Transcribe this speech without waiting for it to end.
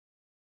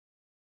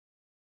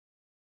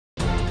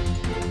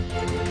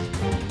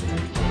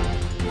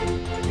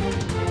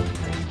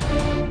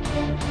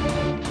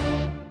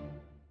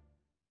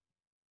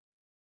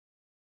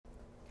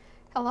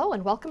Hello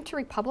and welcome to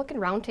Republican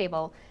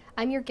Roundtable.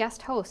 I'm your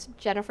guest host,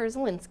 Jennifer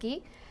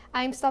Zielinski.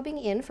 I'm subbing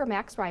in for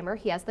Max Reimer.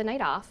 He has the night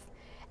off.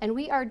 And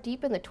we are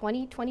deep in the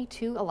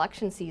 2022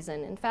 election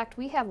season. In fact,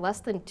 we have less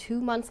than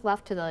 2 months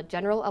left to the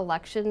general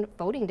election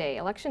voting day,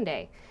 election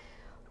day.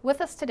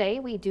 With us today,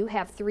 we do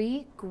have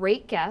three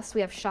great guests.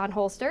 We have Shawn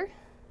Holster,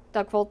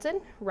 Doug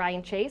Fulton,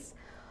 Ryan Chase,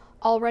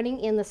 all running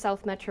in the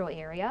South Metro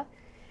area.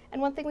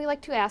 And one thing we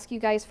like to ask you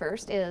guys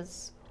first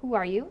is, who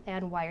are you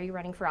and why are you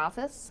running for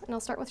office? And I'll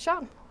start with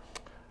Shawn.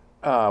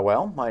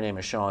 Well, my name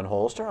is Shawn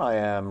Holster. I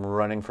am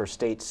running for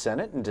State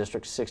Senate in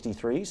District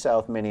 63,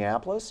 South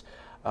Minneapolis.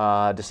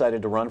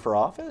 Decided to run for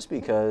office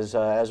because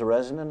as a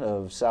resident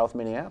of South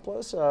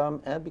Minneapolis,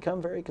 I've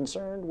become very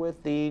concerned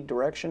with the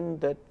direction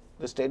that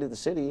the state of the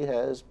city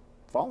has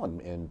fallen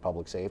in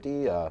public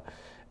safety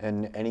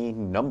and any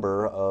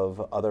number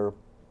of other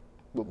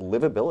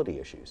livability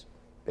issues,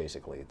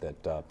 basically,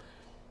 that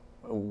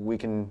we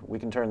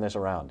can turn this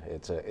around.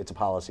 It's a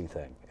policy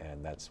thing,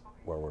 and that's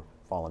where we're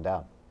falling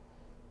down.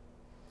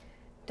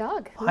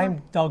 Doug.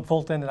 I'm Doug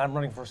Fulton, and I'm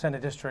running for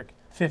Senate District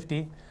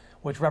 50,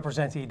 which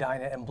represents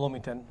Edina and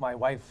Bloomington. My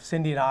wife,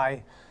 Cindy, and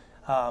I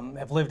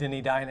have lived in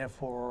Edina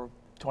for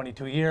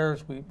 22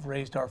 years. We've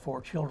raised our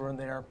 4 children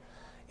there.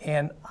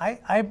 And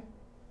I've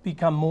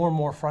become more and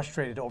more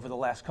frustrated over the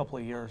last couple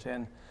of years.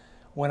 And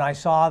when I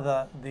saw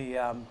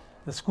the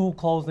school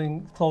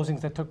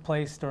closings that took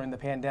place during the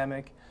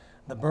pandemic,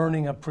 the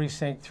burning of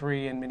Precinct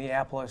 3 in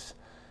Minneapolis,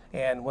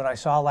 and when I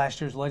saw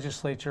last year's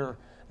legislature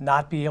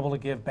not be able to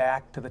give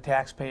back to the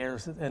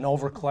taxpayers an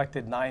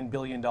over-collected $9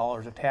 billion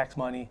of tax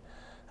money.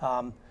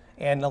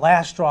 And the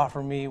last straw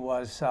for me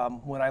was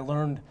when I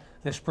learned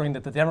this spring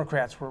that the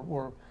Democrats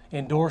were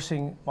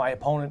endorsing my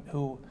opponent,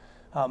 who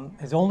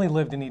has only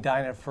lived in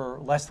Edina for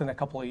less than a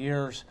couple of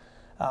years.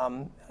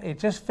 It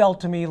just felt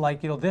to me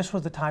like, this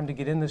was the time to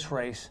get in this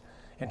race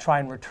and try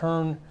and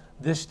return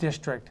this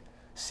district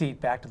seat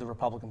back to the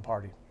Republican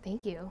Party.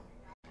 Thank you.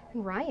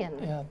 And Ryan.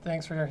 Yeah,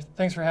 thanks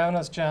for having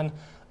us, Jen.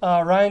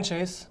 Ryan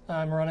Chase.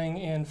 I'm running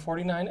in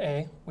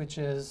 49A, which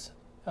is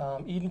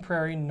Eden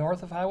Prairie,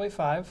 north of Highway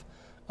 5,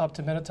 up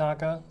to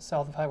Minnetonka,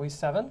 south of Highway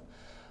 7.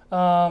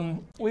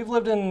 We've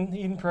lived in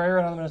Eden Prairie,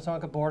 right on the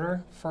Minnetonka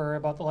border, for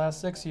about the last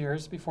 6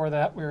 years. Before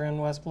that, we were in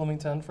West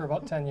Bloomington for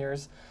about 10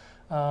 years.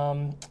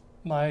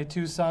 My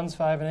 2 sons,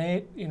 5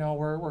 and 8,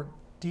 we're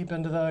deep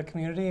into the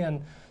community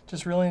and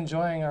just really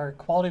enjoying our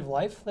quality of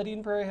life that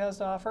Eden Prairie has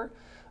to offer.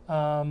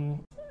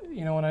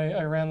 When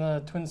I ran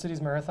the Twin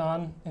Cities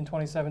Marathon in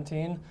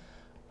 2017,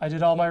 I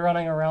did all my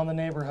running around the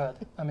neighborhood.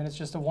 I mean, it's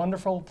just a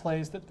wonderful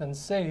place that's been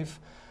safe,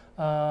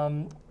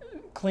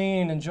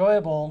 clean,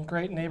 enjoyable,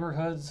 great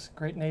neighborhoods,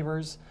 great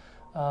neighbors.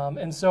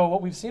 And so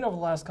what we've seen over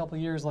the last couple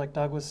of years, like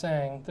Doug was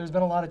saying, there's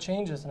been a lot of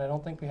changes, and I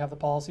don't think we have the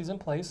policies in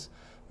place.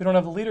 We don't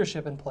have the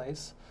leadership in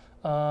place.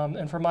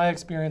 And from my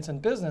experience in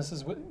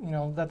business,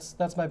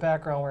 that's my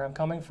background, where I'm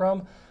coming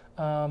from.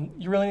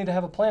 You really need to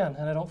have a plan,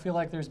 and I don't feel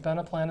like there's been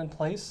a plan in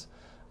place.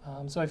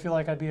 So I feel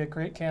like I'd be a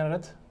great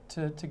candidate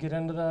to get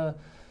into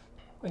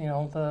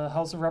the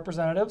House of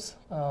Representatives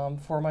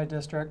for my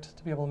district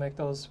to be able to make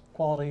those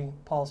quality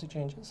policy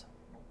changes.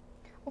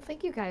 Well,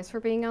 thank you guys for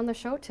being on the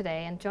show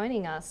today and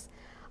joining us.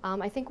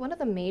 I think one of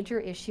the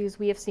major issues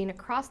we have seen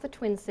across the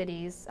Twin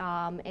Cities,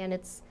 and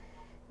it's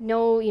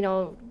no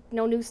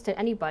news to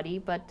anybody,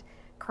 but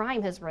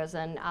crime has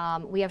risen.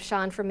 We have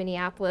Shawn from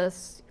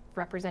Minneapolis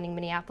representing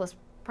Minneapolis,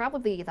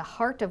 probably the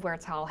heart of where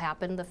it's all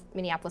happened, the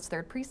Minneapolis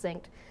 3rd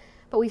Precinct.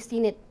 But we've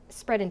seen it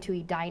spread into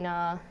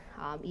Edina,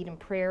 Eden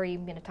Prairie,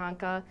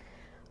 Minnetonka.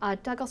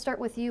 Doug, I'll start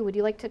with you. Would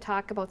you like to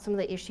talk about some of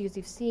the issues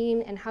you've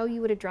seen and how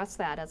you would address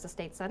that as a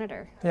state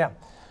senator? Yeah.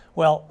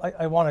 Well,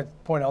 I want to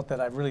point out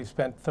that I've really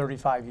spent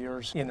 35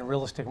 years in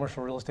the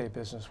commercial real estate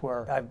business,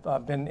 where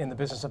I've been in the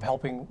business of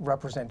helping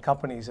represent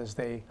companies as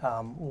they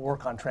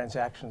work on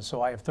transactions.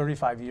 So I have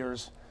 35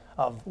 years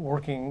of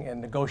working and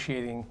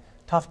negotiating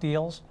tough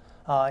deals,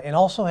 and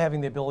also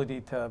having the ability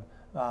to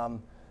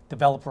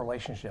develop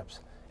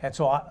relationships. And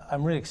so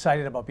I'm really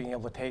excited about being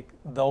able to take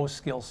those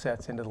skill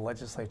sets into the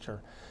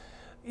legislature.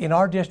 In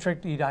our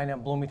district, Edina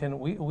and Bloomington,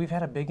 we've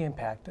had a big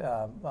impact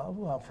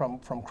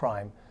from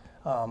crime.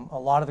 A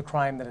lot of the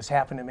crime that has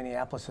happened in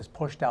Minneapolis has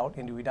pushed out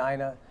into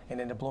Edina and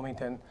into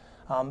Bloomington.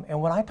 And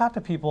when I talk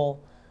to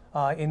people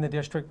in the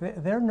district,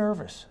 they're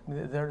nervous.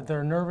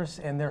 They're nervous,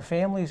 and their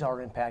families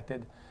are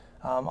impacted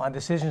on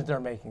decisions they're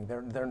making.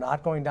 They're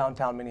not going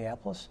downtown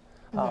Minneapolis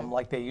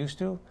like they used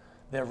to.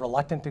 They're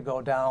reluctant to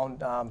go down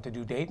to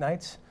do date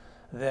nights.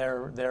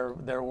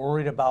 They're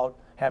worried about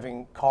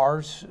having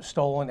cars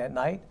stolen at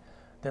night.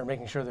 They're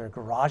making sure their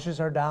garages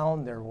are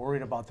down. They're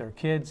worried about their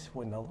kids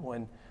in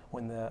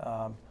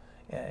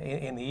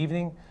the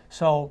evening.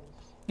 So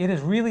it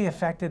has really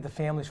affected the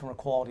families from a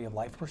quality of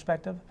life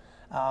perspective.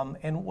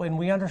 And when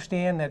we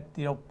understand that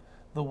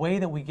the way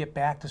that we get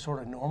back to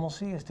sort of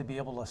normalcy is to be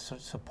able to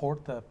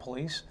support the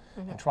police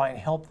and try and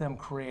help them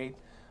create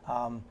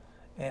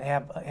and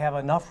have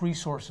enough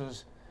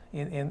resources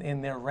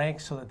in their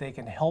ranks so that they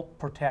can help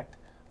protect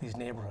these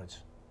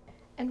neighborhoods.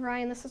 And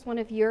Ryan, this is one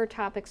of your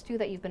topics too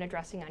that you've been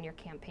addressing on your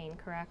campaign,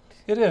 correct?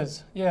 It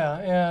is, yeah.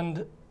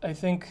 And I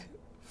think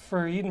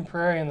for Eden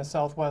Prairie and the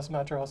Southwest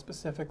Metro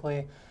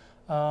specifically,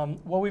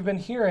 what we've been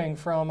hearing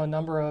from a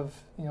number of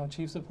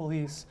chiefs of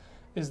police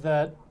is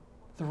that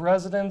the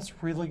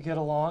residents really get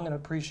along and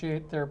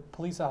appreciate their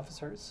police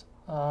officers.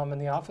 And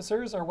the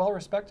officers are well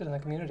respected in the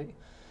community.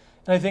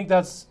 And I think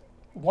that's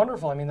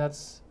wonderful. I mean,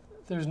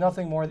 there's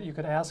nothing more that you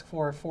could ask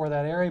for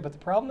that area. But the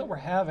problem that we're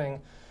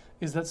having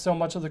is that so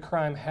much of the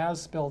crime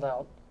has spilled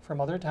out from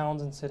other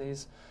towns and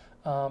cities.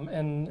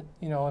 And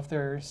if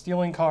they're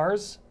stealing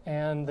cars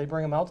and they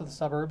bring them out to the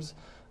suburbs,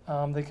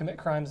 they commit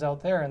crimes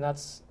out there, and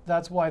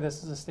that's why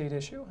this is a state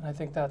issue. And I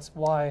think that's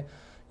why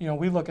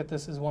we look at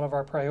this as one of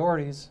our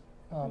priorities,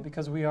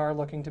 because we are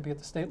looking to be at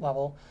the state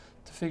level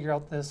to figure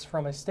out this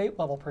from a state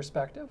level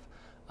perspective.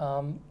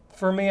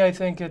 For me, I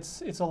think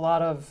it's a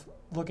lot of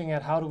looking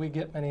at how do we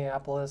get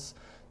Minneapolis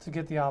to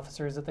get the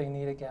officers that they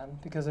need again,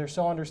 because they're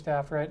so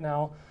understaffed right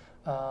now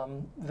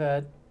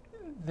that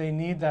they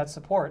need that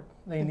support.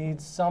 They need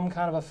some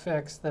kind of a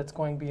fix that's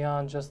going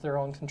beyond just their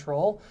own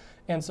control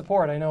and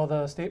support. I know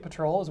the State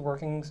Patrol is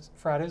working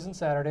Fridays and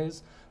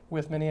Saturdays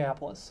with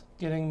Minneapolis,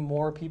 getting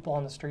more people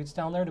on the streets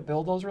down there to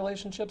build those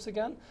relationships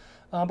again.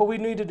 But we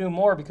need to do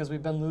more because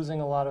we've been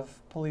losing a lot of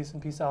police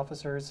and peace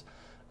officers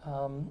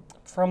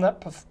from that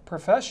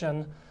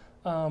profession.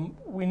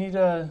 We need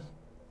to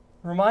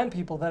remind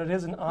people that it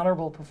is an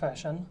honorable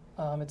profession.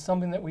 It's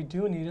something that we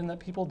do need and that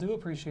people do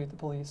appreciate the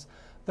police.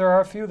 There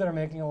are a few that are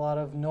making a lot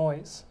of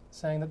noise,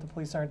 saying that the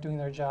police aren't doing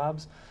their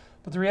jobs.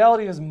 But the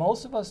reality is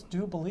most of us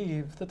do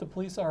believe that the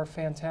police are a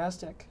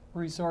fantastic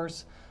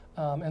resource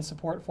and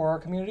support for our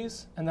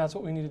communities. And that's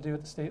what we need to do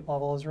at the state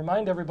level, is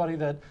remind everybody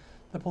that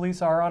the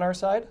police are on our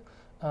side.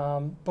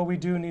 But we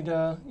do need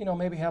to,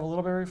 maybe have a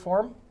little bit of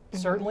reform. Mm-hmm.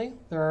 Certainly,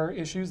 there are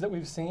issues that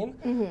we've seen.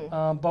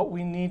 Mm-hmm. But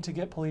we need to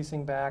get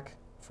policing back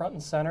front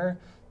and center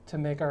to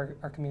make our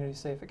community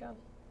safe again.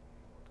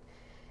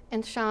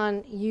 And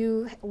Shawn,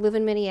 you live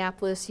in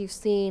Minneapolis. You've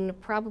seen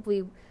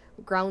probably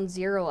ground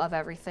zero of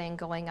everything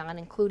going on,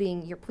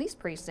 including your police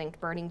precinct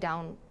burning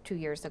down 2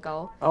 years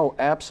ago. Oh,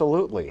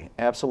 absolutely,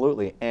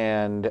 absolutely.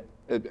 And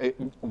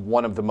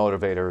one of the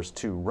motivators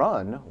to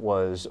run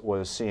was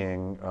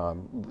seeing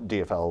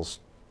DFL's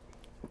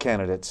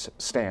candidates'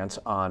 stance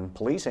on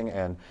policing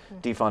and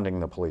defunding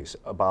the police,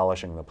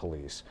 abolishing the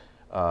police.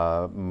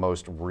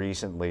 Most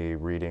recently,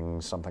 reading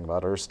something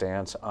about her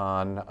stance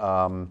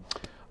on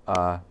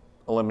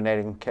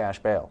eliminating cash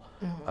bail.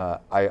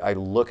 Mm-hmm. I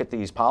look at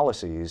these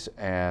policies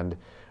and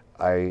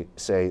I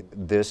say,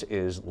 this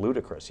is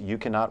ludicrous. You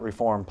cannot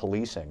reform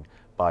policing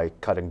by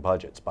cutting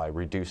budgets, by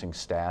reducing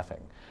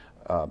staffing.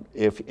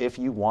 If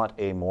you want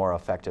a more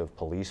effective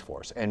police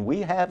force, and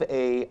we have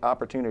an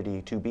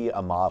opportunity to be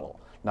a model,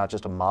 not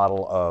just a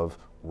model of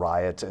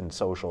riots and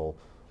social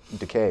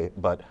decay,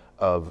 but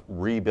of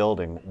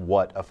rebuilding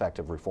what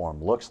effective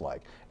reform looks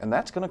like. And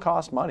that's going to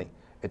cost money.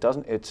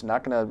 It's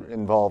not going to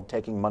involve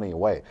taking money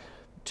away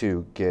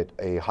to get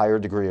a higher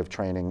degree of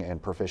training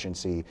and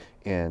proficiency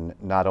in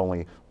not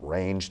only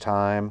range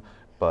time,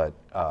 but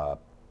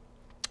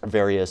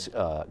various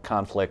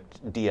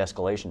conflict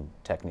de-escalation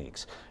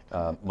techniques.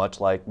 Much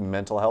like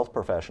mental health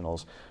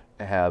professionals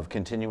have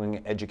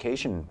continuing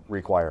education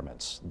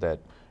requirements that,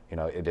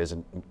 it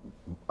isn't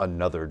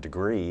another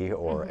degree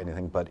or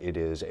anything, but it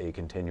is a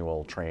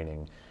continual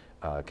training,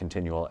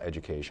 continual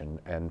education.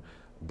 And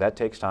that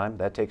takes time,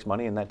 that takes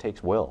money, and that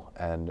takes will.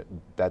 And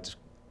that's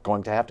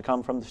going to have to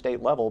come from the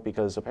state level,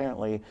 because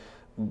apparently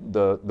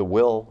the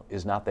will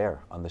is not there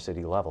on the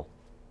city level,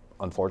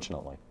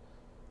 unfortunately.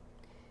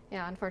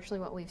 Yeah, unfortunately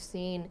what we've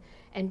seen.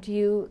 And do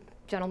you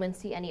gentlemen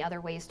see any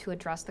other ways to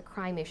address the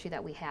crime issue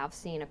that we have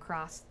seen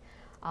across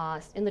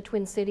in the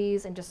Twin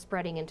Cities and just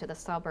spreading into the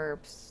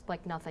suburbs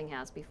like nothing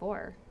has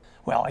before?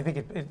 Well, I think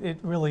it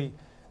really,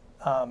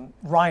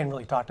 Ryan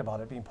really talked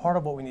about it. Being part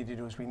of what we need to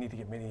do is we need to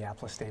get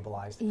Minneapolis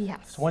stabilized.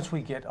 Yes. So once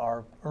we get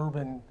our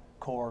urban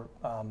core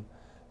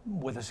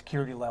with a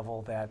security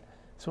level that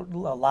sort of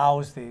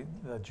allows the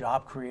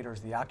job creators,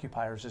 the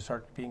occupiers, to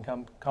start being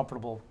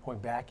comfortable going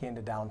back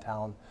into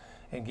downtown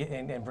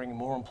and bringing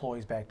more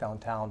employees back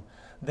downtown,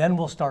 then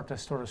we'll start to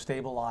sort of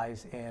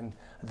stabilize, and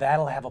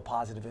that'll have a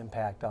positive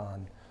impact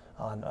on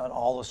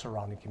all the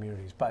surrounding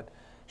communities. But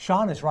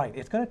Shawn is right.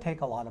 It's going to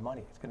take a lot of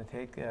money. It's going to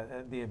take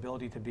the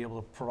ability to be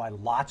able to provide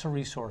lots of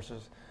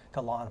resources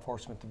to law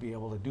enforcement to be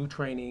able to do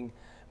training,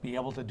 be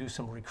able to do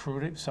some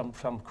recruiting,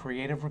 some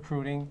creative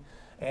recruiting,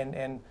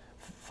 and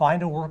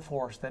find a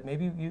workforce that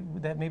maybe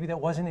that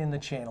wasn't in the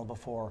channel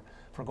before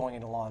for going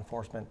into law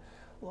enforcement.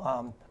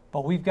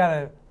 But we've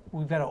got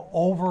to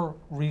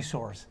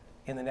over-resource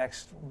in the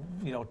next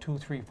 2,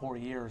 3, 4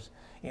 years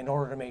in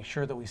order to make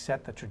sure that we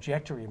set the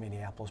trajectory of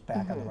Minneapolis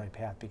back on the right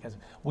path, because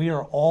we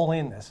are all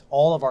in this.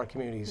 All of our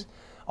communities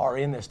are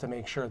in this to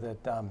make sure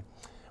that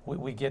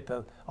we get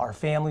our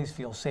families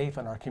feel safe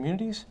in our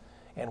communities,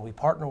 and we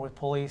partner with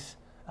police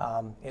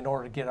in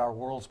order to get our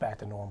worlds back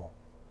to normal.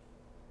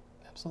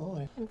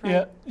 Absolutely.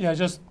 And Yeah.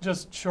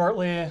 Just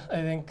shortly,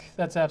 I think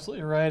that's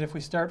absolutely right. If we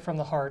start from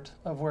the heart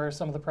of where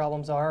some of the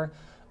problems are,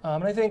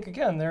 and I think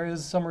again there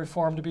is some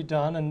reform to be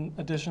done and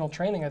additional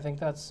training. I think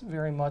that's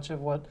very much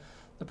of what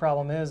the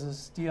problem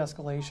is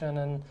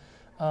de-escalation,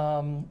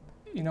 and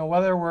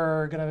whether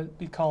we're going to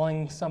be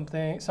calling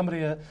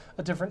somebody a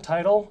different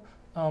title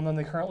than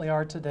they currently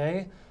are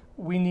today,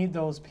 we need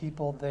those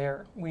people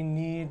there. We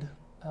need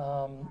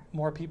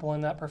more people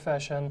in that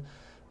profession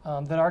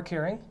that are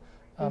caring.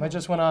 I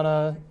just went on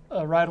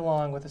a ride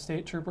along with a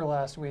state trooper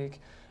last week,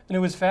 and it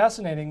was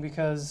fascinating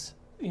because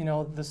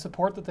the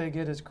support that they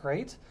get is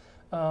great,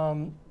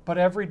 but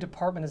every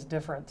department is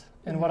different.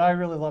 And what I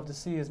really love to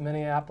see is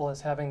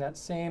Minneapolis having that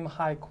same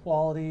high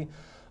quality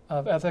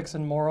of ethics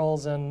and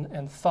morals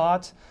and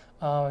thought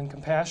and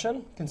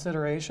compassion,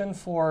 consideration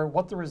for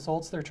what the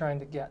results they're trying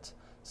to get.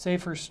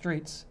 Safer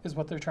streets is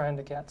what they're trying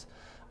to get.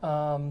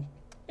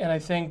 And I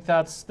think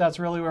that's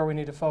really where we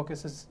need to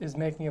focus is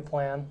making a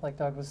plan, like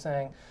Doug was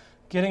saying,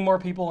 getting more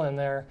people in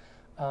there,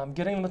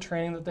 getting them the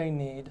training that they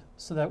need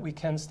so that we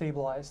can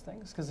stabilize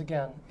things. Because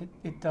again,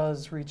 it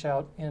does reach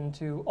out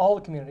into all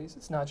the communities.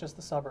 It's not just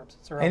the suburbs.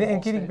 It's around the whole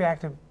And getting state. back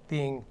to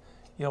being,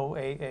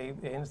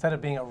 instead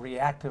of being a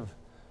reactive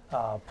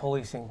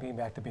policing, being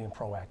back to being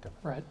proactive.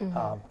 Right.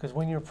 Because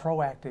when you're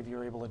proactive,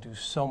 you're able to do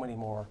so many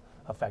more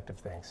effective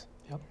things.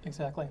 Yep,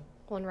 exactly.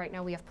 Well, and right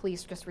now we have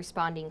police just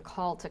responding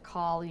call to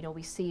call.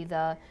 We see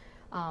the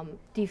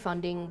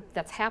defunding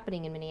that's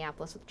happening in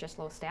Minneapolis with just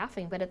low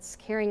staffing, but it's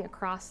carrying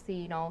across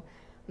the,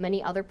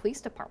 many other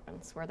police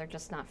departments where they're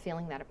just not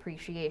feeling that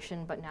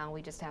appreciation. But now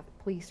we just have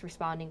police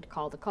responding to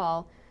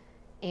call,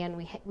 and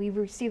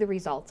we see the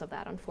results of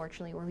that,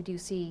 unfortunately, where we do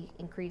see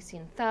increase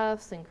in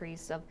thefts,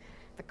 increase of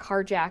the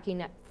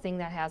carjacking thing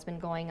that has been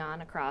going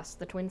on across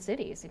the Twin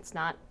Cities. It's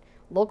not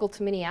local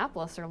to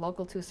Minneapolis or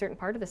local to a certain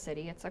part of the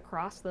city. It's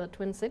across the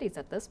Twin Cities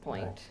at this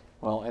point. Right.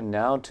 Well, and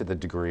now to the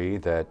degree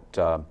that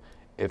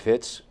if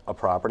it's a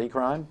property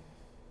crime,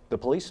 the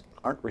police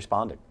aren't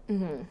responding.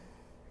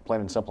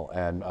 Plain and simple.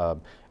 And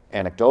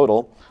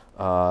anecdotal,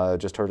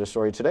 just heard a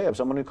story today of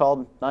someone who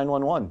called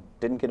 911,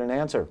 didn't get an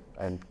answer,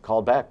 and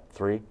called back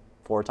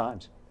 3-4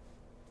 times.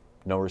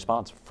 No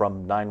response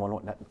from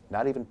 911,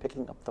 not even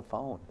picking up the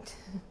phone.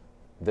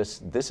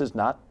 This is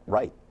not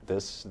right.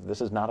 This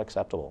is not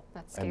acceptable.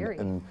 That's scary.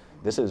 And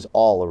this is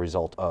all a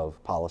result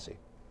of policy,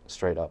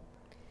 straight up.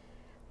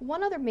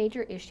 One other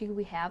major issue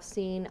we have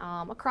seen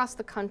across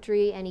the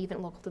country and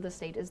even local to the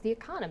state is the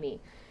economy.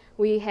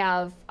 We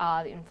have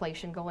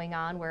inflation going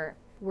on where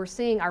we're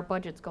seeing our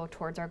budgets go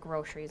towards our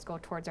groceries, go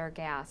towards our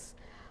gas.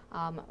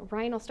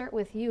 Ryan, I'll start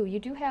with you. You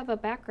do have a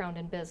background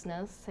in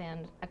business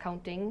and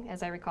accounting,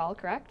 as I recall,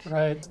 correct?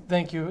 Right.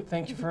 Thank you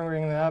for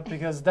bringing that up,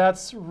 because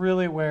that's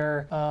really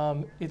where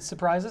it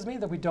surprises me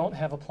that we don't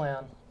have a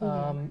plan.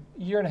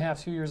 Year and a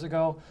half, 2 years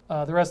ago,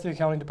 the rest of the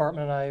accounting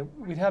department and I,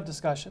 we'd have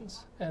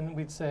discussions, and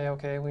we'd say,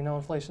 okay, we know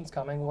inflation's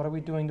coming. What are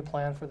we doing to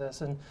plan for this?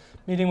 And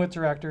meeting with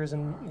directors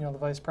and the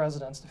vice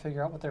presidents to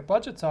figure out what their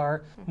budgets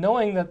are,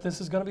 knowing that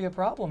this is going to be a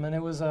problem. And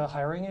it was a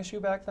hiring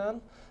issue back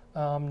then.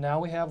 Now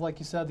we have, like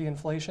you said, the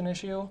inflation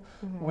issue,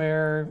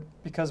 where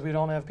because we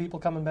don't have people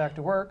coming back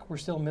to work, we're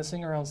still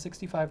missing around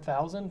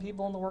 65,000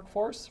 people in the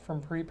workforce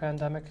from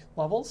pre-pandemic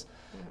levels.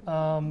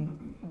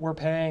 We're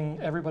paying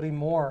everybody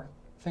more.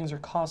 Things are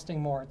costing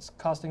more. It's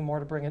costing more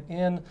to bring it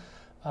in.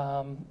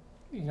 I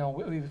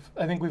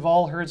think we've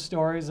all heard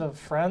stories of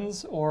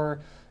friends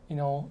or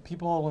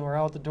people when we're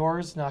out the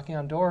doors, knocking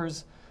on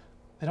doors.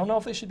 They don't know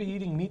if they should be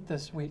eating meat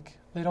this week.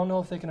 They don't know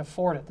if they can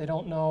afford it. They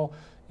don't know,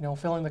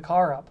 filling the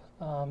car up.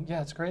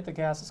 Yeah, it's great the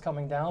gas is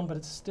coming down, but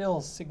it's still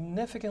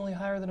significantly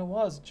higher than it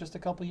was just a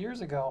couple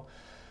years ago.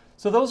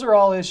 So those are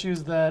all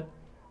issues that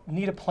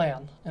need a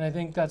plan, and I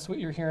think that's what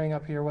you're hearing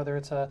up here, whether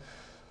it's a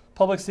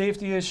public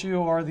safety issue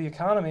or the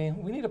economy.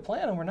 We need a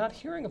plan, and we're not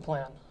hearing a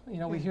plan.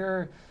 We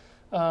hear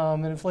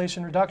an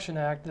Inflation Reduction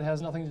Act that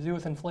has nothing to do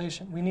with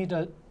inflation. We need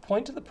to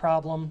point to the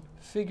problem,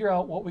 figure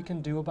out what we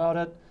can do about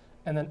it,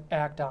 and then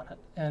act on it.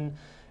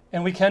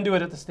 And we can do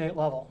it at the state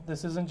level.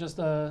 This isn't just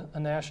a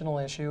national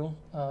issue,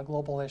 a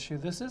global issue.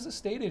 This is a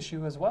state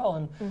issue as well.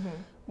 And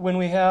when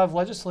we have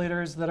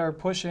legislators that are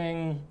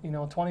pushing,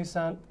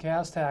 20-cent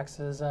gas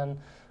taxes and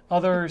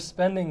other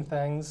spending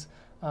things,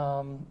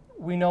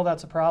 we know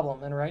that's a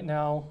problem. And right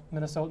now,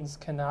 Minnesotans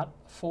cannot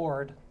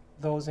afford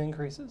those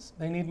increases.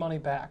 They need money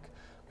back.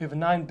 We have a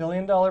 $9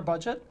 billion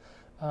budget.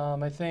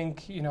 I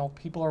think,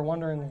 people are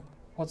wondering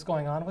what's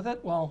going on with it.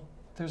 Well,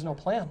 there's no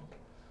plan.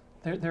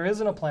 There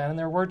isn't a plan, and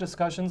there were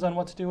discussions on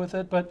what to do with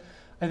it, but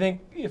I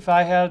think if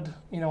I had,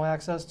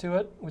 access to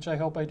it, which I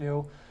hope I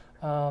do,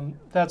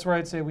 that's where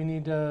I'd say we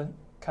need to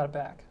cut it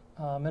back.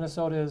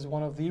 Minnesota is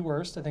one of the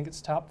worst. I think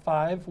it's top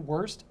 5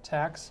 worst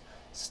tax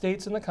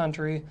states in the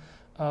country.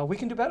 We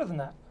can do better than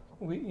that.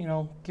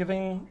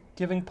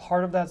 Giving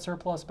part of that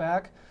surplus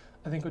back,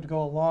 I think would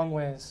go a long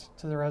ways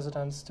to the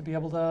residents to be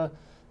able to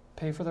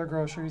pay for their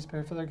groceries,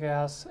 pay for their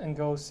gas, and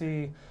go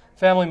see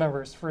family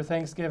members for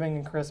Thanksgiving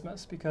and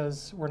Christmas,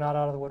 because we're not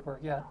out of the woodwork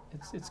yet.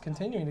 It's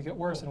continuing to get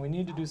worse, and we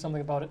need to do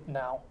something about it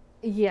now.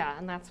 Yeah,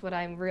 and that's what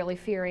I'm really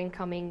fearing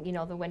coming,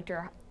 the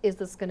winter. Is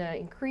this going to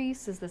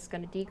increase? Is this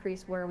going to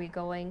decrease? Where are we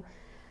going?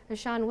 And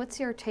Shawn, what's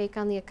your take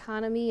on the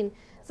economy? And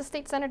as a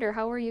state senator,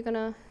 how are you going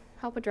to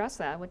help address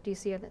that? What do you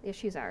see the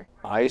issues are?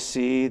 I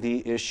see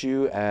the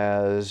issue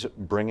as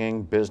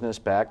bringing business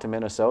back to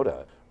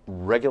Minnesota.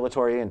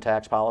 Regulatory and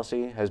tax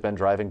policy has been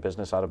driving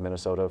business out of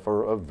Minnesota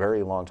for a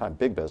very long time.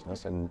 Big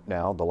business, and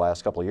now the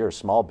last couple of years,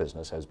 small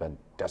business has been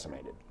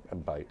decimated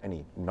by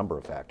any number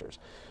of factors.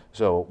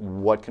 So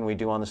what can we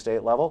do on the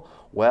state level?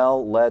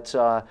 Well, let's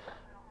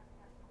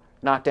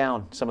knock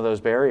down some of those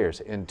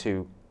barriers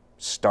into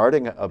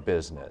starting a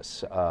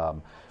business.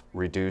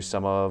 Reduce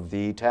some of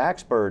the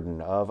tax burden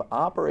of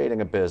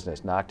operating a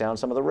business, knock down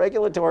some of the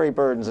regulatory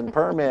burdens and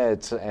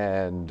permits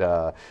and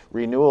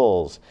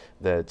renewals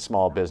that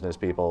small business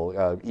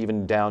people,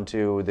 even down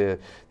to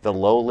the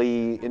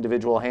lowly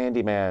individual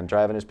handyman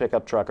driving his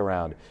pickup truck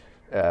around.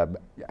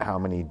 How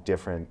many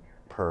different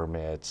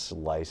permits,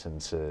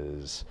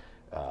 licenses,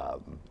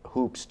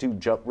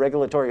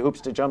 regulatory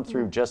hoops to jump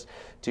through just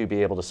to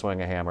be able to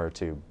swing a hammer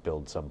to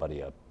build somebody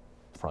a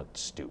front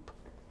stoop.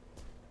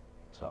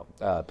 So,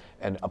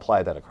 and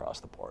apply that across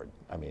the board.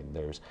 I mean,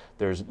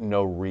 there's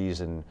no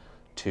reason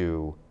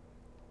to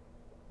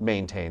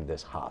maintain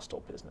this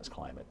hostile business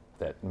climate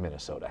that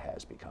Minnesota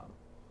has become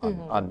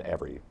on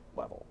every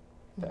level.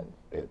 That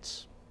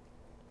it's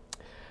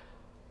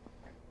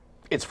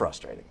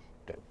frustrating.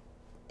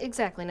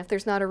 Exactly, and if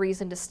there's not a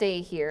reason to stay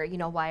here,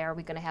 why are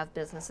we going to have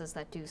businesses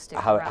that do stick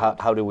around?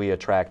 How do we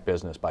attract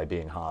business by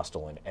being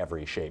hostile in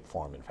every shape,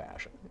 form, and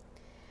fashion?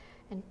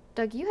 And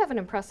Doug, you have an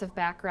impressive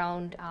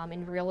background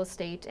in real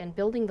estate and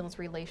building those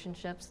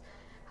relationships.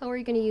 How are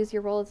you going to use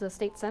your role as a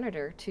state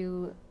senator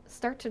to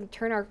start to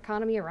turn our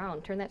economy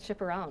around, turn that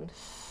ship around?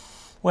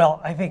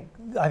 Well, I think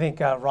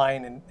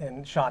Ryan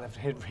and Shawn have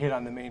hit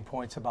on the main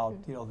points about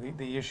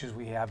the issues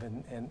we have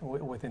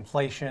with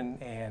inflation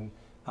and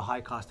the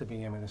high cost of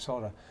being in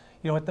Minnesota.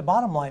 At the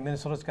bottom line,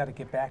 Minnesota's got to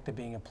get back to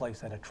being a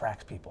place that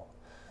attracts people,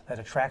 that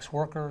attracts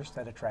workers,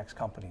 that attracts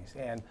companies.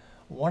 And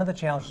one of the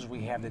challenges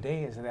we have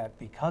today is that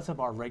because of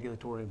our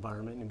regulatory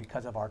environment and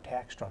because of our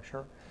tax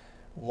structure,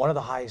 one of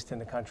the highest in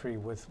the country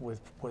with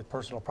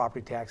personal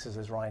property taxes,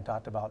 as Ryan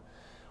talked about,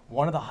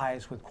 one of the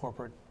highest with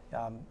corporate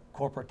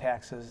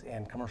taxes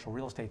and commercial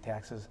real estate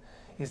taxes,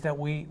 is that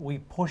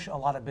we push a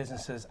lot of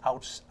businesses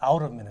out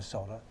of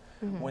Minnesota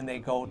when they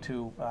go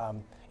to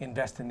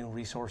invest in new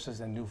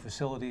resources and new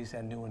facilities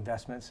and new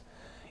investments.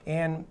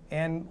 And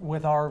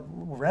with our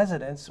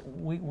residents,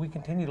 we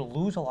continue to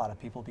lose a lot of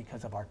people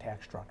because of our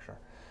tax structure.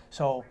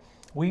 So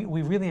we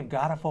really have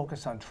got to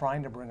focus on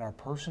trying to bring our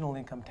personal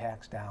income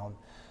tax down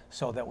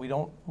so that we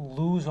don't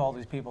lose all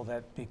these people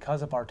that,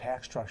 because of our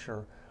tax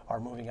structure, are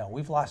moving out.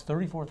 We've lost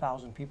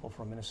 34,000 people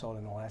from Minnesota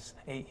in the last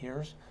 8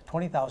 years,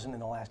 20,000 in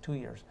the last 2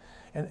 years.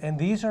 And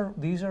these are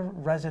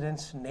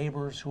residents,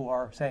 neighbors who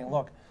are saying,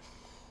 look,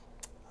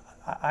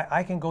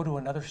 I can go to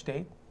another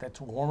state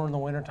that's warmer in the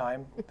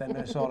wintertime than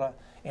Minnesota,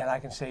 and I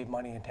can save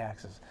money in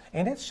taxes.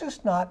 And it's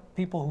just not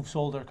people who've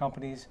sold their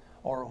companies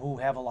or who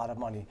have a lot of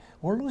money.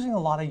 We're losing a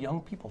lot of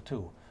young people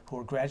too, who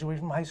are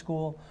graduating from high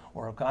school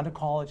or have gone to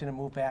college and have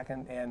moved back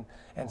and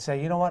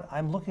say, you know what,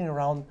 I'm looking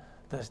around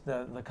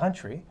the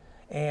country,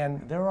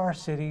 and there are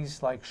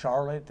cities like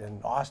Charlotte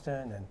and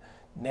Austin and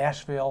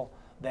Nashville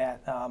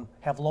that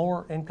have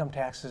lower income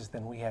taxes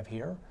than we have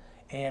here.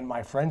 And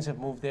my friends have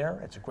moved there.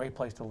 It's a great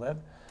place to live.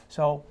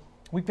 So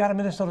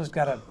Minnesota's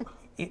got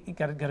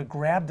to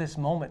grab this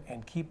moment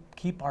and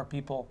keep our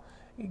people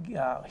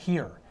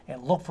here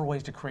and look for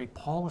ways to create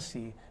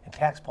policy and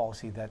tax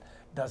policy that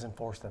doesn't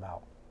force them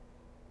out.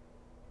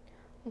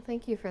 Well,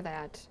 thank you for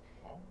that.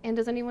 And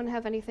does anyone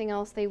have anything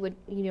else they would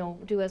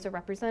do as a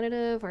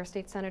representative or a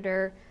state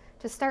senator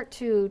to start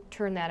to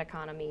turn that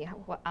economy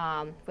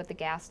with the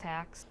gas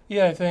tax?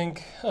 Yeah, I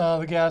think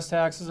the gas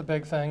tax is a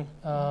big thing.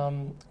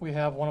 We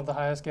have one of the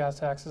highest gas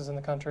taxes in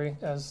the country,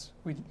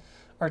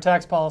 our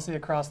tax policy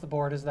across the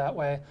board is that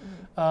way.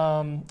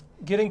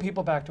 Getting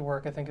people back to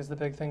work, I think, is the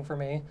big thing for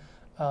me.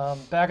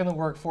 Back in the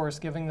workforce,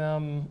 giving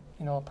them,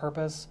 a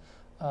purpose,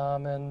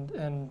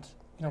 and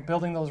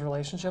building those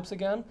relationships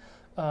again.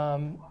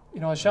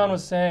 As Shawn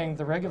was saying,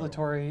 the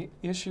regulatory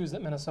issues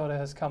that Minnesota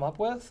has come up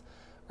with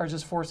are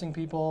just forcing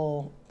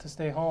people to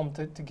stay home,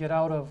 to get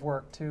out of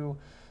work, to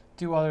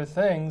do other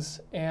things,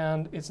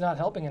 and it's not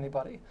helping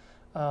anybody.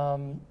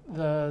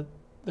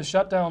 The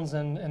shutdowns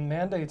and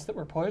mandates that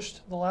were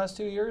pushed the last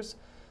 2 years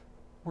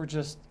were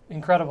just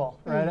incredible,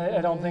 right? I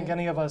don't think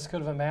any of us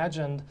could have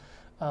imagined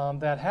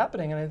that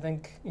happening, and I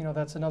think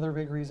that's another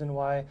big reason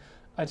why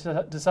I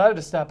decided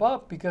to step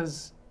up,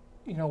 because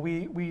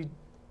we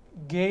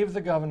gave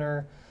the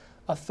governor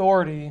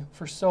authority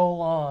for so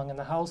long, and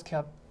the House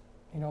kept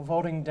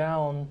voting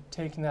down,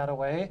 taking that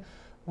away.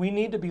 We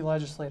need to be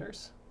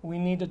legislators. We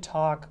need to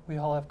talk. We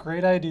all have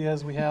great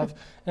ideas. We have,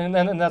 and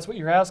that's what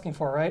you're asking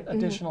for, right?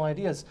 Additional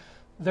ideas.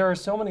 There are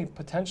so many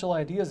potential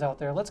ideas out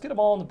there. Let's get them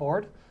all on the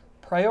board,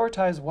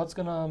 prioritize what's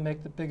going to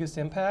make the biggest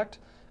impact,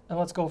 and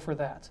let's go for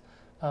that.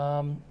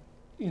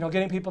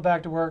 Getting people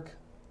back to work,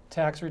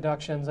 tax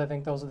reductions. I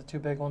think those are the two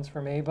big ones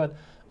for me, but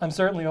I'm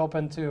certainly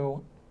open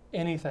to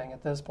anything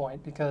at this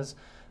point because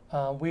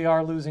we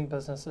are losing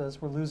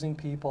businesses, we're losing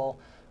people,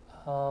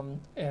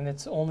 and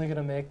it's only going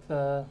to make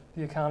the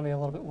economy a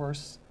little bit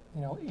worse,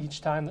 you know,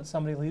 each time that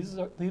somebody leaves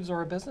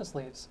or a business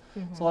leaves.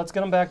 So let's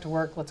get them back to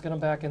work, let's get them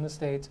back in the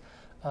state,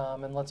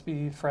 and let's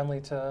be friendly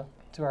to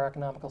our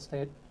economical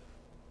state.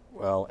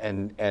 Well,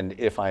 and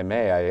if I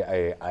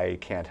may, I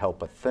can't help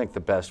but think the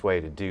best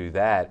way to do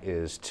that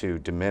is to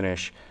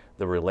diminish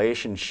the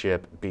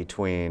relationship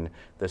between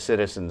the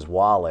citizen's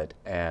wallet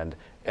and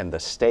the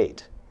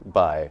state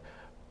by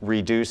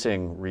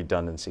reducing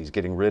redundancies,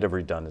 getting rid of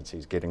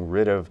redundancies, getting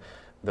rid of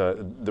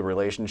the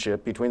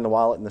relationship between the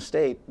wallet and the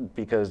state,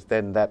 because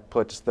then that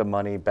puts the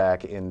money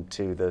back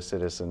into the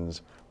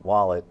citizen's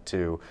wallet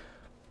to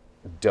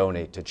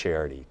donate to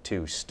charity,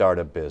 to start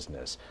a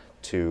business,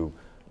 to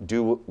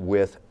do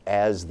with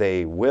as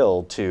they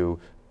will to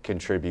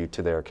contribute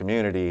to their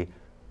community.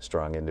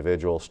 Strong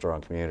individual,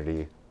 strong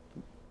community,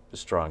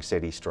 strong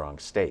city, strong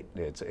state.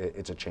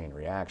 It's a chain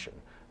reaction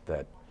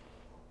that,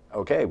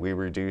 okay, we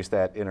reduce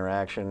that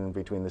interaction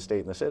between the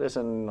state and the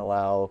citizen,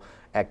 allow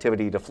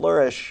activity to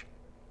flourish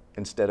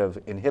instead of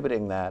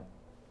inhibiting that.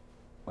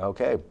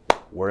 Okay,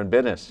 we're in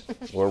business,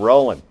 we're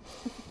rolling.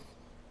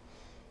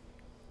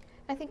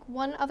 I think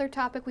one other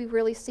topic we've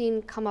really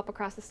seen come up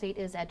across the state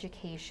is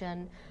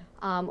education.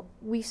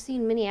 We've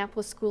seen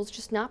Minneapolis schools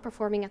just not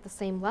performing at the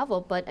same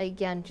level, but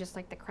again, just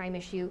like the crime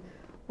issue,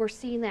 we're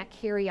seeing that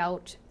carry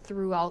out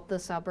throughout the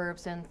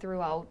suburbs and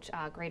throughout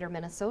greater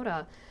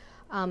Minnesota.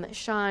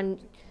 Shawn,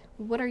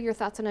 what are your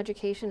thoughts on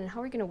education and how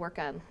are we going to work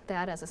on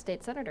that as a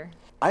state senator?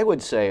 I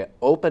would say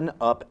open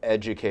up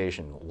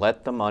education.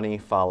 Let the money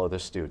follow the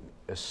student.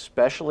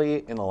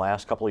 Especially in the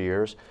last couple of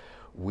years,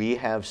 we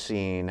have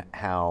seen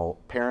how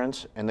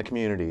parents and the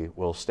community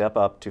will step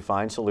up to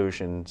find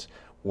solutions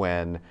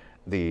when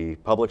the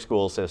public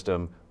school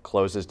system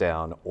closes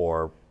down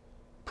or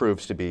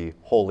proves to be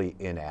wholly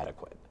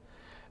inadequate.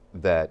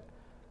 That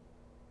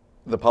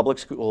the public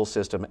school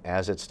system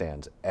as it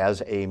stands,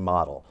 as a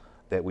model,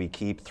 that we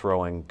keep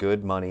throwing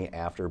good money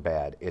after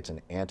bad. It's an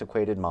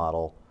antiquated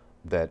model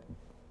that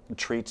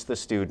treats the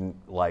student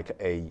like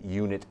a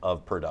unit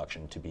of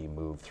production to be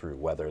moved through,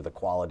 whether the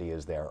quality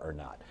is there or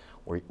not.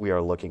 We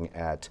are looking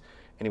at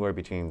anywhere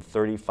between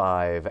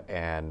 35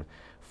 and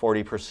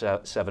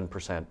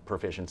 47%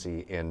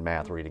 proficiency in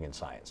math, reading, and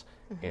science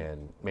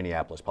in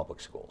Minneapolis public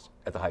schools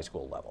at the high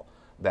school level.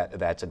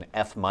 That's an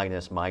F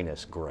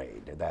minus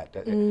grade.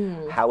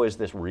 How is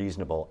this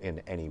reasonable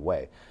in any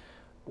way?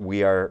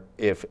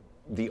 If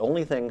the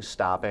only thing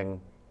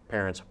stopping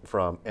parents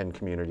and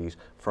communities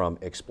from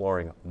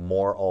exploring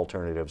more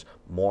alternatives,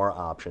 more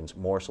options,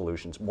 more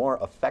solutions, more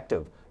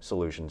effective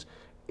solutions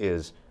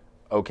is,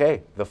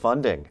 okay, the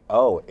funding,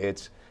 oh,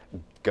 it's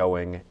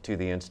going to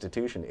the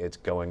institution, it's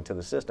going to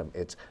the system,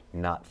 it's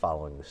not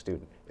following the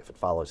student. If it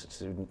follows the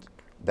student,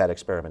 that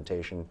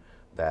experimentation,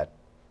 that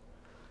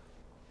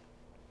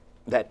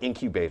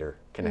incubator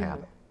can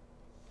happen.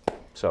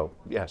 So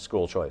yeah,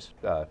 school choice,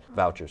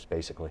 vouchers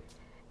basically.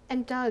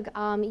 And Doug,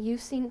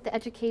 you've seen the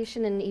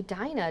education in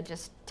Edina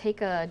just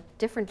take a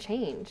different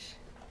change.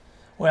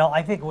 Well,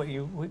 I think when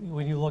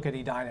you look at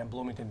Edina and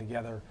Bloomington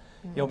together,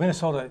 you know,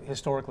 Minnesota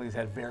historically has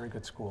had very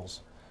good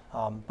schools.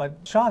 But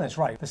Shawn is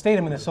right. The state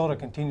of Minnesota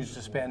continues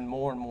to spend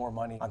more and more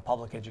money on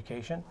public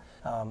education.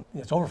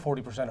 It's over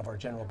 40% of our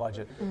general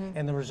budget.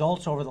 And the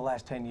results over the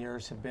last 10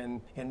 years have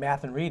been, in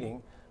math and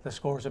reading, the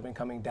scores have been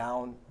coming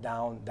down,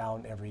 down,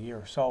 down every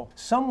year. So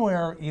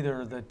somewhere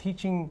either the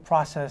teaching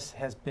process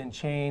has been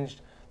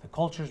changed, the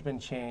culture's been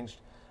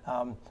changed.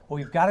 Well,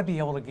 we've got to be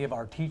able to give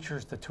our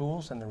teachers the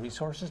tools and the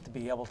resources to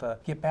be able to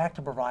get back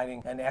to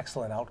providing an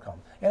excellent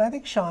outcome. And I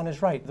think Shawn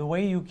is right. The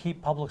way you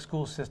keep public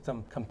school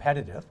system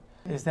competitive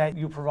is that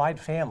you provide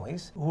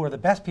families who are the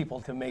best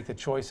people to make the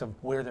choice of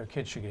where their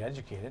kids should get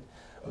educated,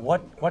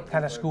 what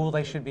kind of school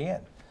they should be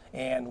in.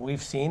 And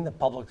we've seen the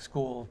public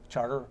school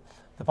charter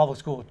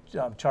school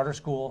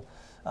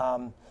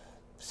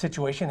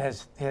situation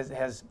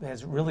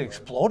has really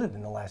exploded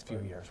in the last few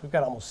years. We've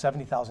got almost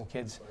 70,000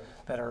 kids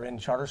that are in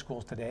charter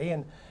schools today,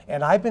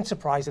 and I've been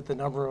surprised at the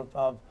number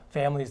of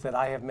families that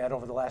I have met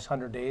over the last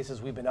 100 days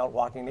as we've been out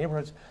walking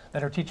neighborhoods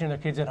that are teaching their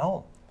kids at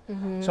home.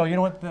 So you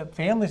know what, the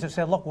families have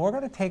said, look, we're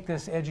going to take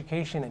this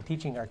education and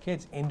teaching our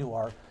kids into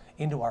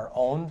our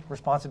own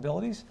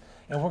responsibilities,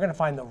 and we're going to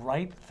find the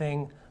right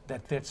thing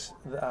that fits,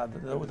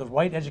 the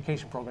right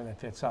education program that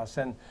fits us.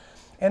 And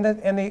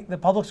the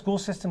public school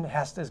system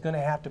is going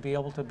to have to be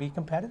able to be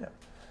competitive.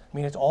 I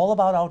mean, it's all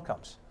about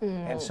outcomes.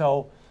 And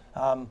so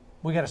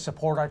we got to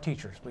support our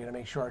teachers. We got to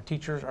make sure our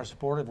teachers are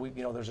supported.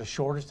 There's a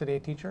shortage today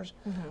of teachers.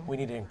 We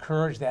need to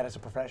encourage that as a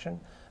profession.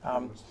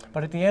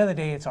 But at the end of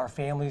the day, it's our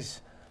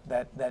families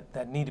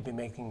that need to be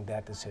making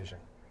that decision.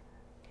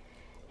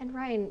 And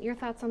Ryan, your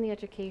thoughts on the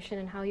education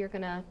and how you're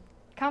going to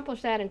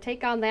accomplish that and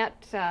take on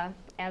that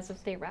as a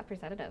state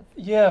representative?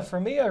 Yeah, for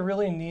me, I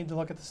really need to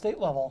look at the state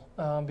level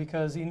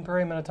because Eden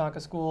Prairie Minnetonka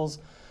schools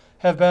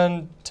have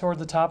been toward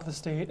the top of the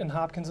state, and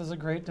Hopkins is a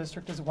great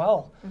district as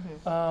well.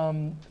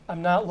 I'm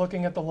not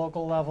looking at the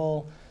local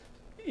level.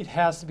 It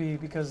has to be,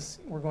 because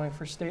we're going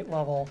for state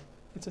level.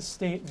 It's a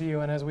state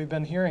view, and as we've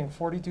been hearing,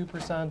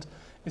 42%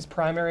 is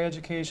primary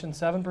education,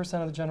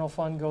 7% of the general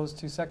fund goes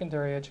to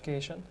secondary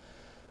education.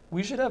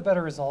 We should have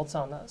better results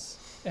on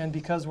this, and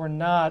because we're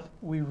not,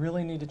 we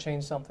really need to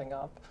change something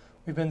up.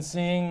 We've been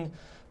seeing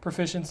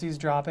proficiencies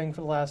dropping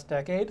for the last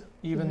decade,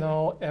 even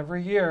though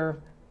every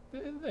year,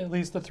 at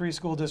least the 3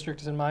 school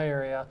districts in my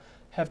area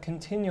have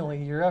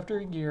continually, year after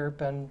year,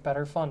 been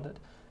better funded.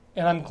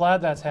 And I'm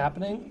glad that's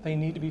happening. They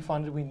need to be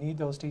funded. We need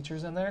those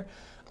teachers in there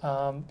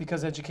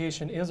because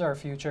education is our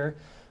future.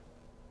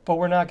 But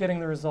we're not getting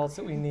the results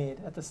that we need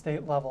at the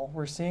state level.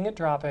 We're seeing it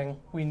dropping.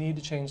 We need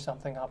to change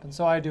something up. And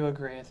so I do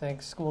agree. I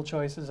think school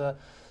choice is a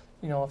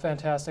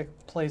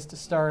fantastic place to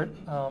start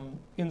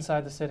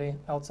inside the city,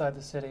 outside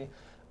the city,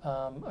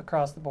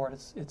 across the board.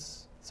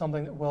 It's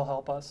something that will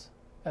help us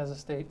as a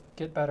state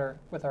get better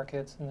with our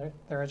kids and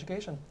their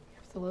education.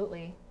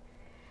 Absolutely.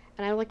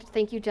 And I would like to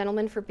thank you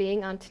gentlemen for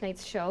being on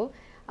tonight's show.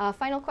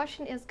 Final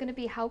question is going to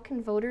be, how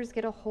can voters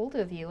get a hold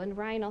of you? And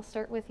Ryan, I'll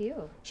start with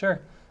you.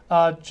 Sure.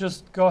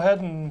 Just go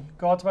ahead and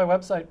go out to my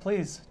website,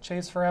 please,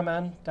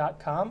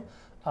 chaseformn.com.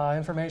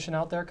 Information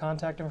out there,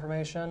 contact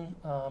information.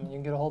 You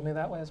can get a hold of me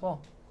that way as well.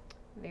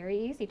 Very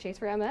easy, Chase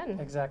for MN.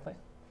 Exactly.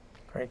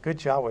 Great, good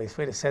job, Waze.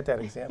 Way to set that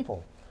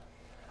example.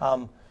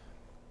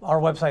 Our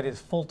website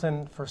is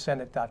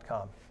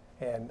fultonforsenate.com.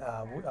 And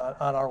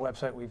on our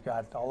website, we've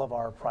got all of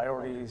our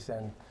priorities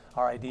and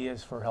our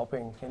ideas for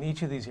helping in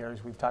each of these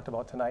areas we've talked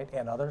about tonight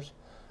and others,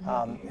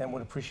 and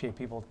would appreciate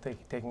people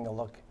taking a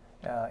look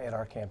at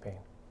our campaign.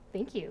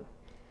 Thank you.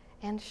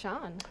 And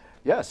Shawn?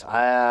 Yes,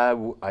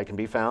 I can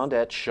be found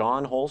at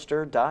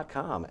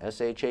ShawnHolster.com,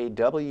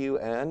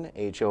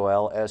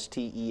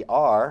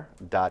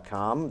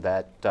 ShawnHolster.com.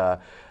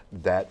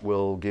 That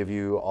will give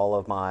you all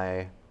of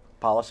my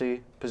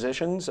policy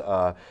positions,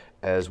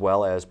 as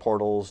well as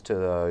portals to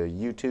the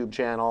YouTube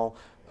channel,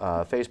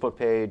 Facebook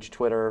page,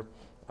 Twitter,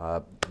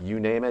 you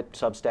name it,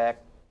 Substack.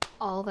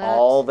 All that.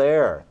 All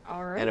there.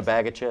 All right. And a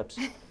bag of chips.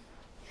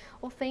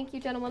 Well, thank you,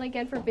 gentlemen,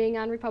 again for being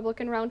on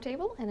Republican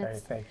Roundtable. And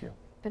it's Thank you.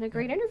 been a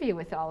great interview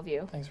with all of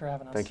you. Thanks for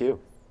having us. Thank you.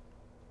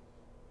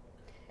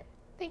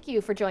 Thank you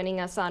for joining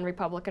us on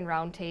Republican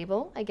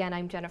Roundtable. Again,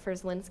 I'm Jennifer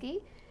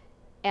Zielinski.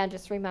 And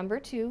just remember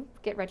to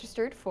get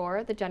registered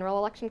for the general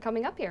election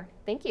coming up here.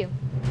 Thank you.